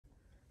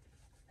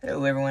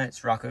Hello everyone,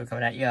 it's Rocco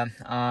coming at you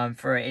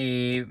for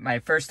my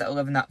first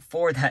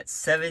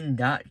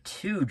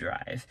 11.4.7.2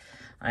 drive.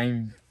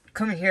 I'm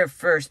coming here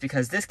first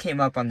because this came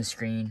up on the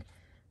screen.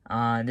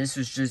 This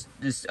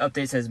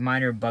update says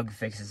minor bug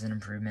fixes and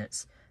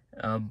improvements,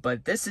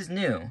 but this is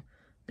new.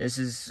 This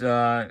is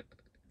for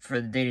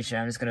the data sheet.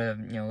 I'm just gonna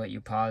let you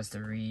pause to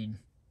read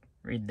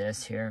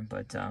this here,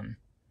 but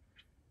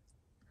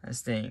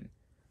this thing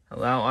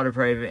allow auto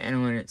private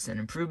analytics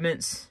and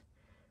improvements.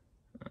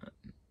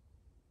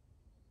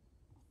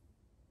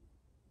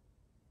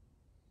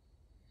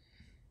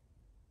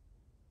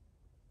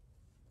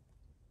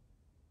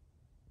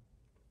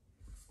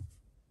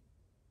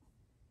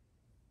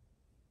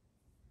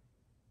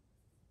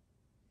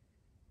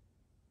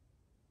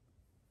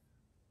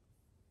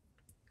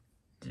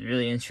 It's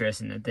really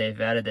interesting that they've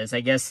added this.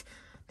 I guess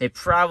they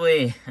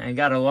probably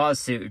got a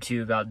lawsuit or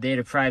two about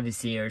data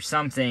privacy or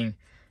something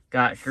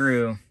got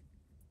through.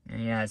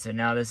 And yeah, so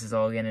now this is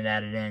all getting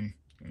added in.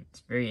 It's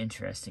very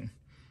interesting.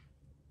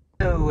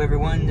 Hello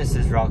everyone, this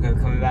is Rocco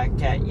coming back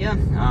at you.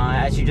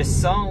 As you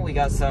just saw, we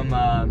got some,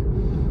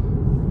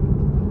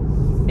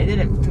 it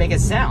didn't make a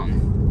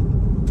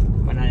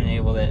sound when I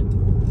enabled it.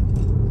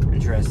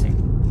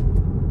 Interesting.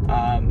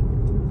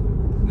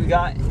 We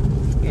got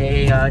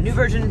a new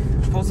version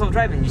of Full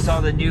Self-Driving. You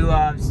saw the new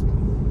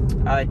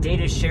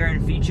data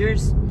sharing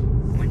features.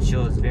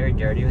 Windshield is very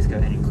dirty. Let's go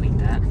ahead and clean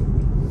that.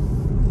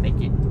 Make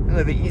it a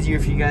little bit easier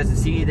for you guys to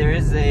see. There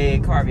is a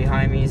car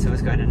behind me, so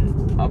let's go ahead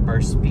and up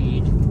our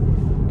speed.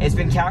 It's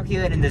been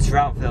calculating this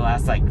route for the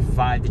last like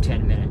 5 to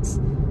 10 minutes.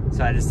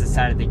 So I just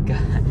decided to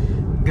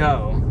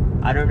go.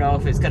 I don't know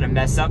if it's gonna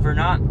mess up or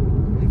not,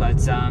 but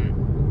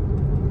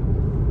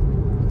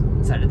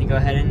decided to go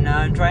ahead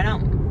and try it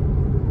out.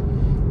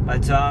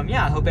 But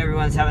yeah, I hope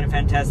everyone's having a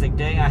fantastic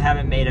day. I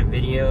haven't made a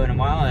video in a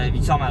while. If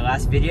you saw my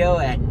last video,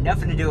 it had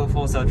nothing to do with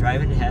Full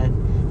Self-Driving. It had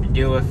to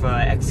do with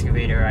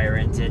excavator I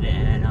rented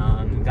and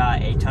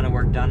got a ton of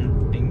work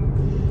done.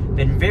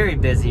 Been very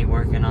busy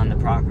working on the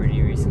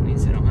property recently,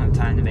 so I don't have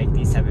time to make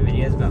these type of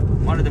videos, but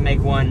wanted to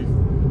make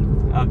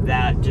one of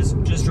that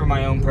just for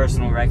my own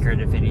personal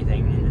record, if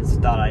anything, and just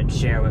thought I'd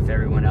share with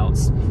everyone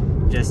else.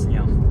 Just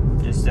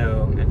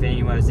so if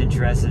anyone was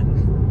interested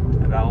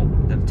about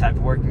the type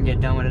of work you can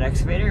get done with an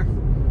excavator,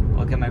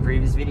 look at my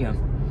previous video.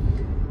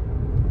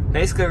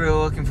 Basically, we're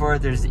looking for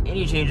if there's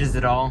any changes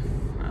at all,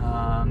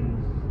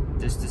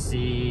 just to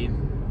see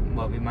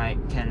what we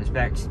can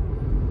expect.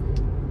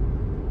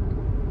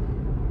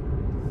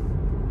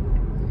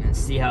 And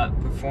see how it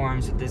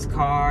performs with this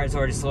car. It's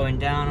already slowing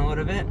down a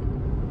little bit.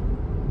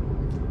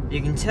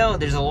 You can tell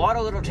there's a lot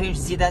of little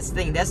changes. See, that's the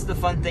thing. That's the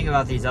fun thing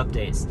about these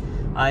updates.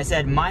 I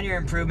said minor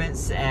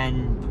improvements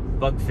and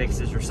bug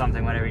fixes or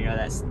something, whatever,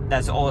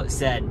 that's all it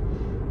said.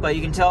 But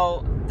you can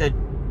tell the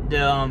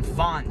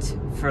font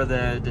for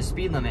the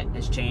speed limit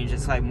has changed.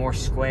 It's like more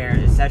square.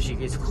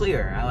 It's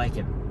clear. I like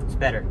it. It's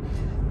better.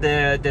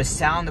 The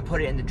sound to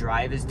put it in the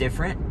drive is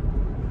different.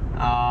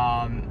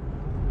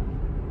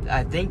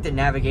 I think the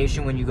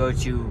navigation when you go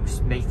to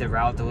make the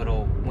route, the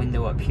little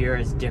window up here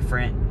is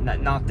different.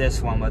 Not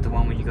this one, but the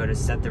one when you go to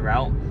set the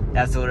route,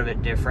 that's a little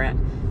bit different.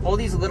 All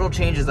these little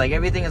changes, like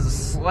everything is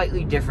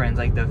slightly different.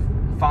 Like the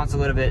font's a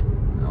little bit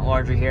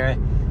larger here.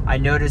 I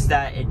noticed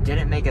that it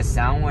didn't make a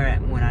sound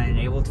when I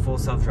enabled Full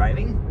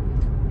Self-Driving.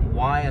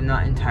 Why, I'm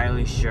not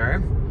entirely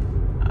sure.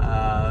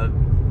 Yeah,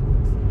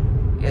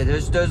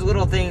 those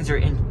little things are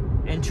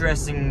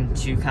interesting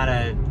to kind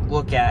of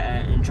look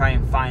at and try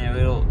and find a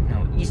little,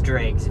 Easter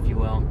eggs, if you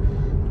will.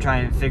 Try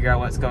and figure out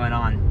what's going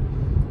on.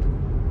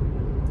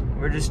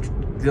 We're just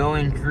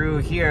going through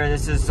here.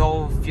 This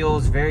all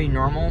feels very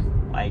normal.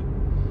 Like,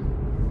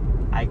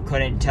 I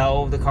couldn't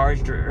tell the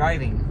car's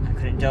driving. I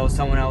couldn't tell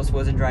someone else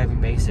wasn't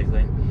driving,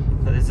 basically.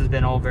 So this has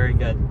been all very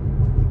good.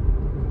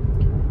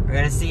 We're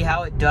gonna see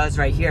how it does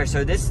right here.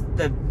 So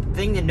the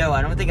thing to know,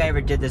 I don't think I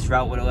ever did this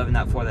route with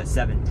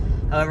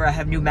 11.4.7. However, I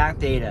have new map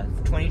data,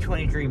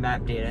 2023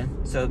 map data,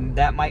 so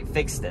that might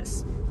fix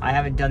this. I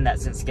haven't done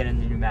that since getting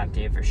the new map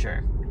data for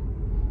sure.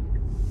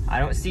 I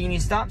don't see any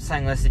stop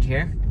sign listed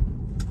here.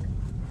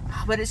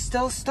 Oh, but it's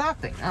still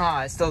stopping.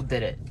 Oh, it still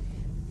did it.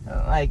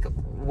 Like,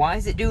 why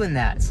is it doing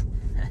that?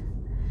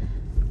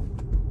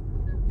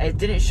 It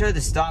didn't show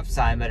the stop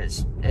sign, but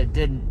it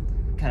did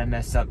kind of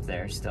mess up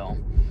there still.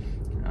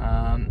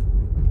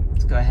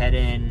 Let's go ahead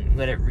and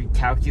let it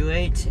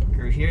recalculate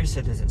through here so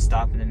it doesn't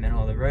stop in the middle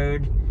of the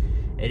road.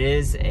 It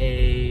is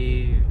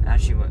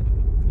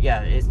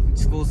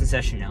school's in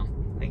session now,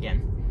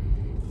 again.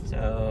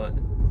 So,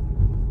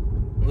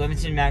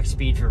 limited max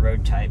speed for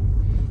road type.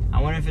 I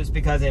wonder if it's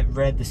because it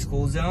read the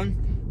school zone,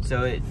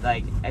 so it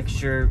like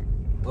extra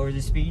lowered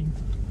the speed.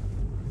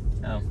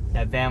 Oh,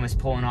 that van was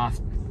pulling off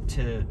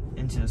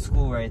into the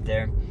school right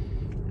there.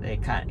 They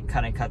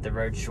kind of cut the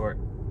road short.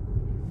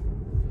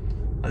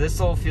 Well, this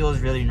all feels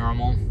really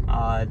normal.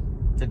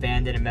 The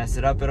van didn't mess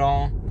it up at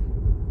all.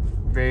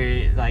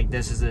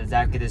 This is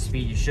exactly the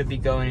speed you should be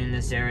going in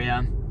this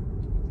area.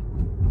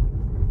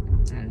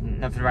 And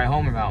nothing to write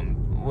home about.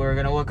 We're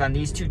gonna look on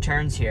these two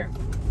turns here.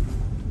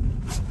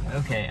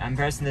 Okay, I'm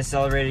pressing the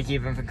accelerator to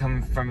keep him from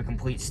coming from a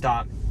complete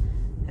stop.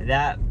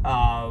 That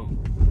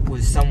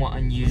was somewhat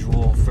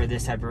unusual for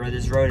this type of road.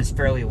 This road is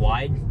fairly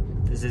wide.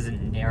 This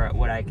isn't narrow,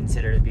 what I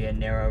consider to be a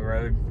narrow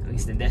road, at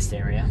least in this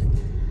area.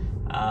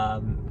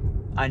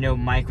 I know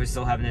Mike was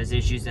still having those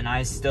issues, and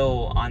I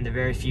still, on the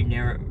very few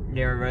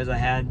narrow roads I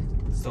had,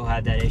 still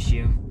had that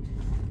issue.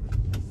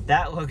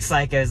 That looks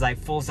like it was like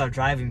full stop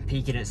driving,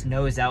 peeking its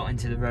nose out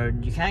into the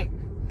road. You kind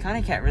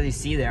of can't really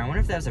see there. I wonder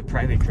if that was a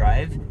private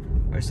drive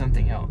or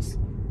something else,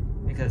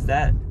 because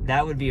that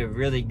would be a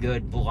really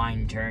good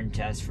blind turn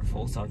test for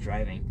full stop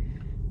driving.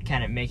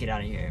 Can it make it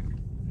out of here?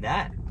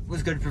 That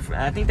was good.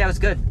 I think that was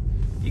good.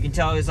 You can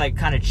tell it was like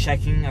kind of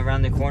checking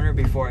around the corner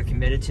before it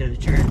committed to the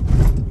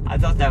turn. I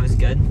thought that was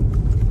good.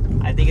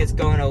 I think it's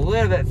going a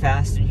little bit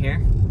fast in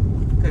here.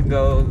 Could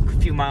go a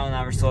few miles an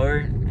hour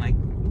slower. Like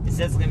it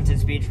says limited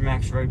speed for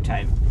max road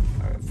type,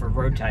 or for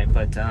road type,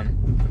 but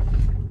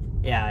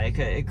yeah, it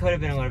could have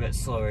been a little bit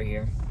slower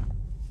here.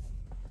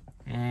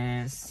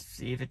 And let's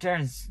see if it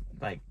turns.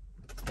 Like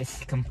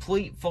it's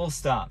complete full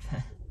stop.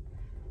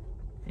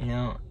 You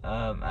know,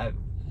 I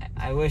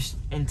wish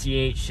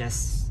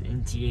NTHSTA,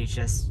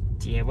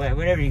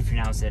 whatever you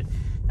pronounce it,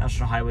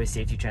 National Highway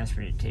Safety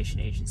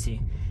Transportation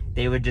Agency,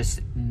 they would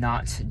just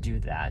not do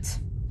that.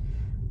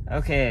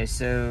 Okay,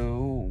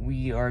 so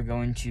we are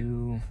going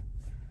to,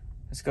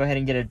 let's go ahead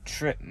and get a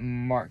trip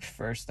marked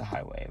first, the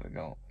highway. We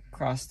go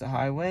across the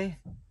highway,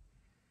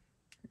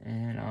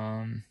 and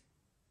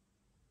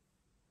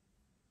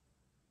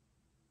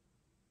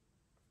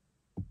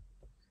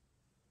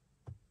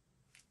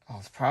oh,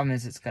 the problem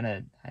is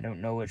I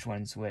don't know which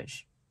one's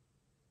which.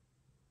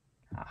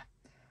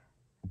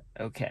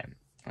 Okay,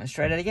 let's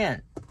try that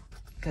again.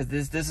 Because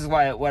this is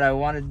what I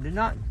wanted to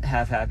not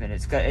have happen.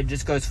 It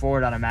just goes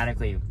forward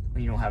automatically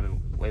when you don't have a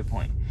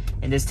waypoint.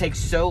 And this takes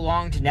so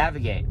long to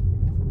navigate.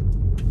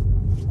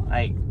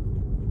 Like,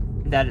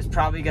 that it's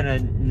probably gonna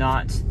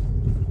not.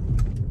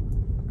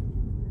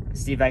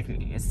 Let's see if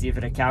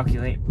it'll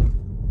calculate.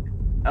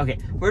 Okay,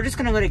 we're just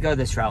gonna let it go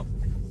this route.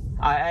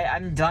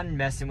 I'm done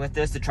messing with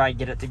this to try and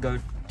get it to go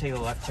take a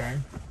left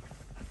turn.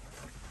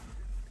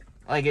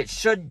 Like, it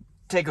should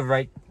take a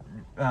right,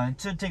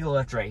 should take a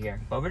left right here.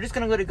 But we're just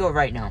going to let it go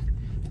right now.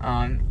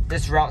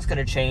 This route's going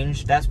to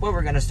change. That's what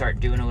we're going to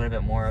start doing a little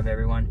bit more of,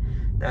 everyone.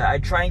 I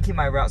try and keep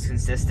my routes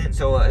consistent.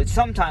 So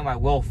sometime I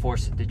will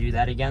force it to do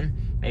that again.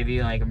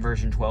 Maybe like in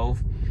version 12.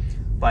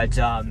 But,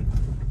 yeah,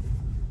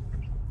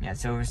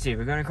 so we'll see.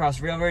 We're going across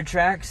railroad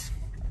tracks.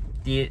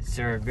 These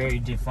are very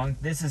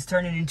defunct. This is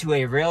turning into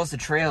a rails to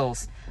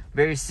trails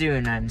very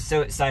soon. I'm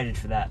so excited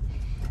for that.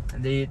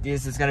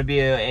 This is going to be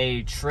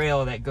a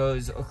trail that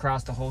goes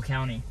across the whole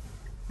county.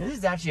 This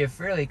is actually a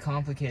fairly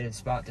complicated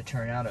spot to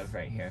turn out of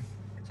right here.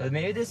 So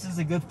maybe this is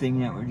a good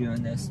thing that we're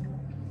doing this.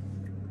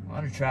 A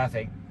lot of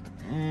traffic.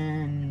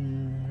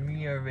 And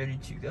we are ready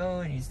to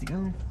go. It needs to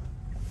go.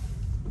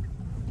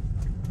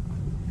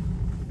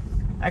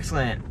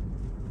 Excellent.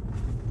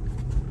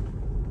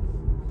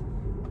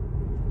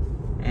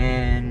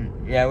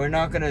 And yeah, we're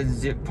not gonna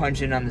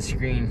punch in on the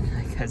screen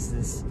because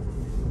this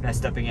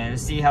messed up again.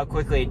 Let's see how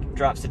quickly it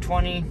drops to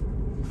 20.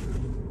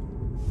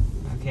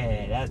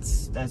 Okay,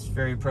 that's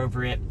very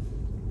appropriate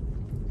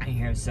right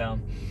here. So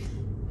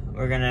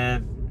we're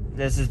gonna.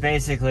 This is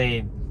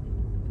basically.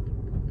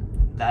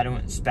 I don't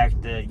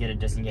expect to get a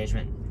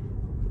disengagement.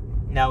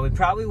 Now we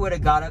probably would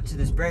have got up to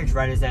this bridge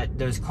right as that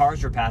those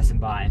cars were passing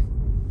by,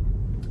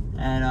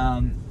 and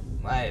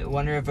I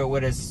wonder if it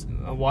would have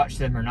watched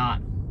them or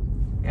not.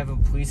 We have a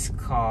police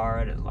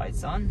car that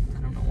lights on.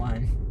 I don't know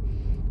why.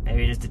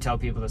 Maybe just to tell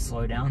people to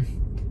slow down.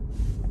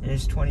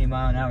 There's 20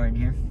 miles an hour in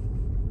here.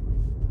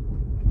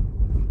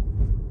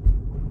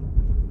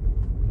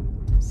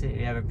 See,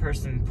 we have a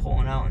person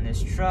pulling out in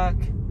this truck.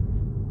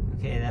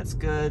 Okay, that's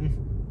good.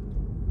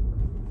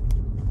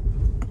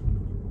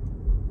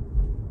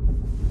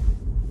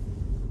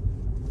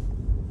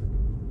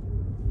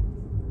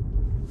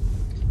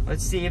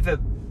 Let's see if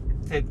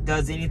it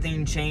does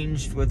anything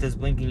changed with this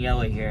blinking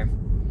yellow here.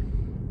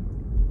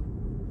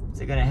 Is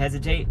it gonna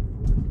hesitate?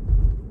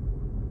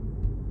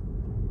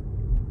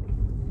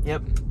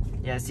 Yep.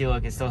 Yeah, see,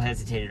 look, it still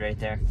hesitated right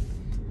there.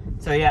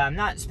 So yeah, I'm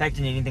not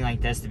expecting anything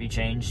like this to be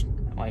changed,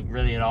 like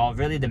really at all.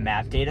 Really, the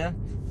map data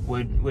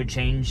would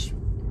change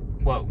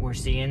what we're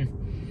seeing.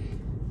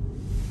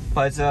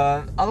 But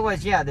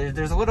otherwise, yeah,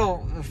 there's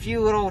a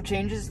few little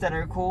changes that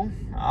are cool.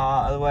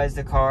 Otherwise,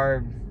 the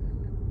car,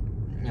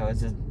 you know,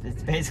 it's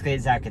basically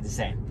exactly the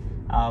same.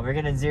 We're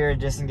getting 0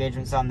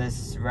 disengagements on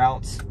this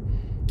route.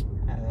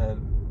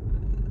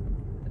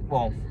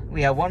 Well,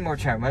 we have one more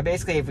turn. But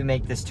basically, if we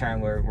make this turn,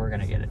 we're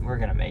gonna get it. We're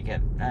gonna make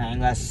it,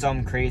 unless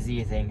some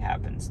crazy thing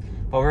happens.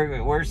 But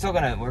we're still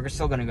gonna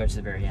go to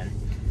the very end.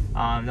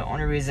 The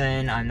only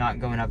reason I'm not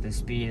going up in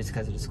speed is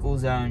because of the school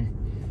zone.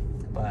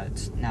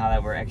 But now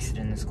that we're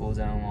exiting the school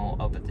zone, we'll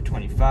up at the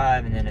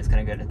 25, and then it's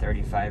gonna go to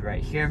 35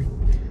 right here.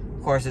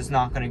 Of course, it's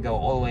not gonna go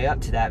all the way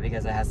up to that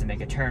because it has to make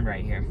a turn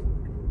right here.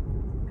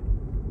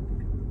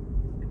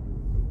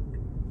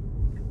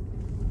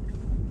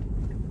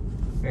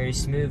 Very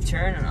smooth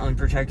turn on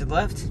unprotected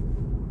left.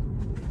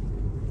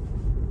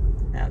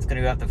 Now it's going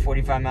to go up to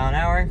 45 mile an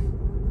hour.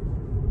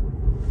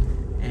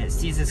 And it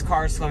sees this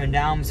car slowing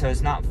down, so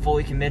it's not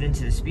fully committed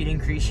to the speed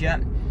increase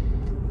yet.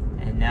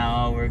 And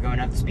now we're going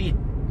up to speed.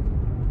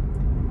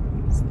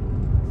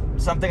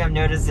 Something I've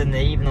noticed in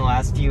even the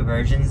last few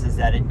versions is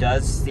that it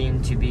does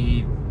seem to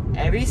be,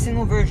 every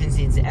single version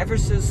seems ever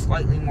so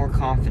slightly more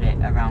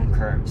confident around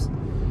curves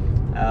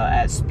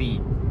at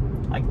speed.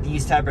 Like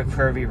these type of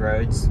curvy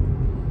roads,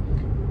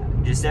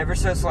 just ever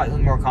so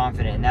slightly more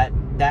confident.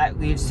 And that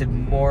leads to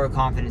more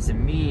confidence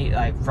in me,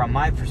 like from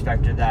my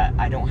perspective, that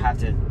I don't have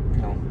to,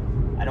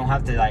 I don't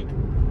have to like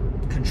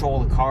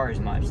control the car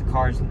as much.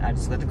 I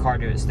just let the car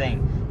do its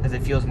thing, because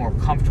it feels more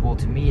comfortable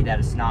to me that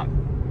it's not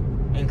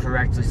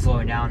incorrectly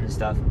slowing down and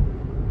stuff.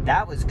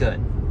 That was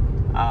good.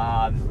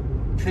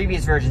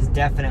 Previous versions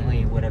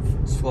definitely would have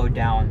slowed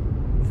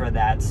down for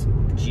that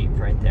Jeep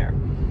right there.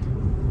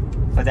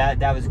 But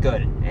that was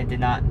good. It did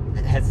not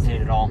hesitate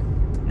at all.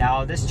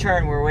 Now this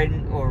turn we're we're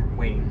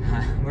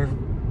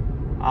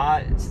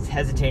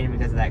hesitating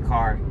because of that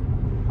car.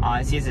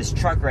 It sees this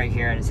truck right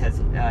here, and it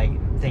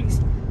thinks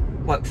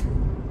what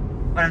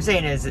I'm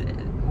saying is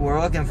we're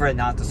looking for it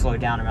not to slow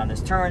down around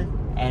this turn.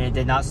 And it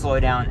did not slow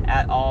down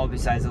at all,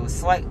 besides it was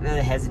slight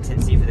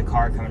hesitancy for the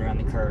car coming around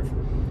the curve.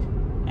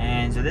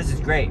 And so this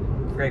is great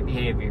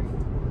behavior.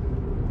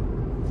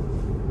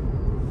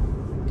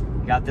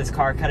 We got this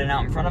car cutting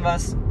out in front of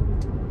us.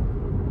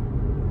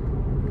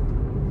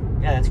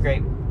 Yeah, that's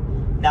great.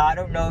 Now, I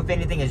don't know if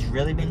anything has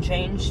really been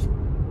changed.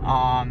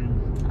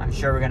 I'm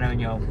sure we're gonna,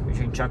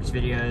 between Chuck's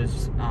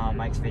videos,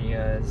 Mike's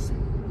videos,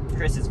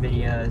 Chris's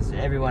videos,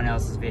 everyone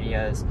else's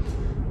videos,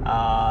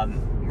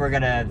 we're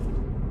gonna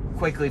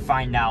quickly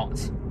find out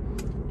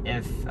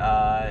if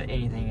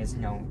anything is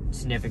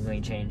significantly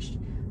changed,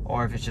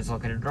 or if it's just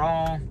looking to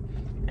draw.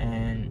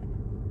 And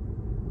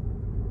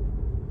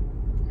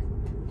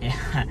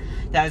yeah,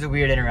 that was a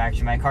weird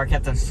interaction. My car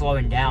kept on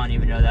slowing down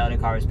even though the other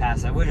car was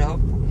passing. I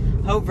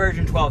hope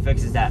version 12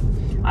 fixes that.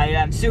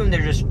 I'm assuming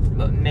they're just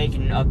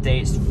making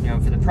updates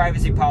for the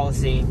privacy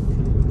policy,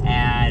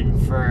 and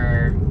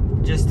for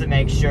just to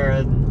make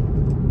sure.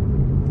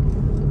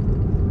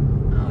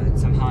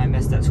 Somehow I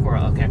missed that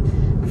squirrel. Okay,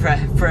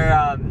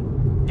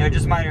 for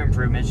just minor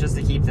improvements, just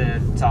to keep the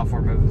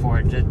software moving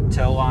forward,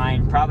 to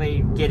align.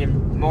 Probably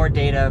getting more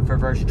data for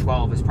version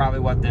 12 is probably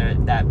what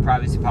that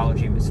privacy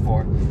policy was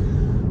for.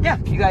 Yeah,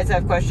 if you guys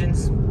have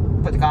questions,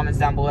 put the comments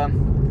down below.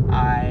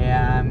 I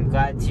am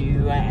glad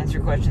to answer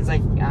questions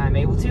like I'm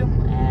able to,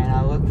 and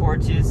I look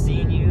forward to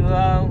seeing you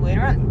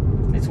later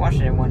on. Thanks for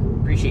watching, everyone.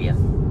 Appreciate you.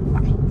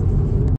 Bye.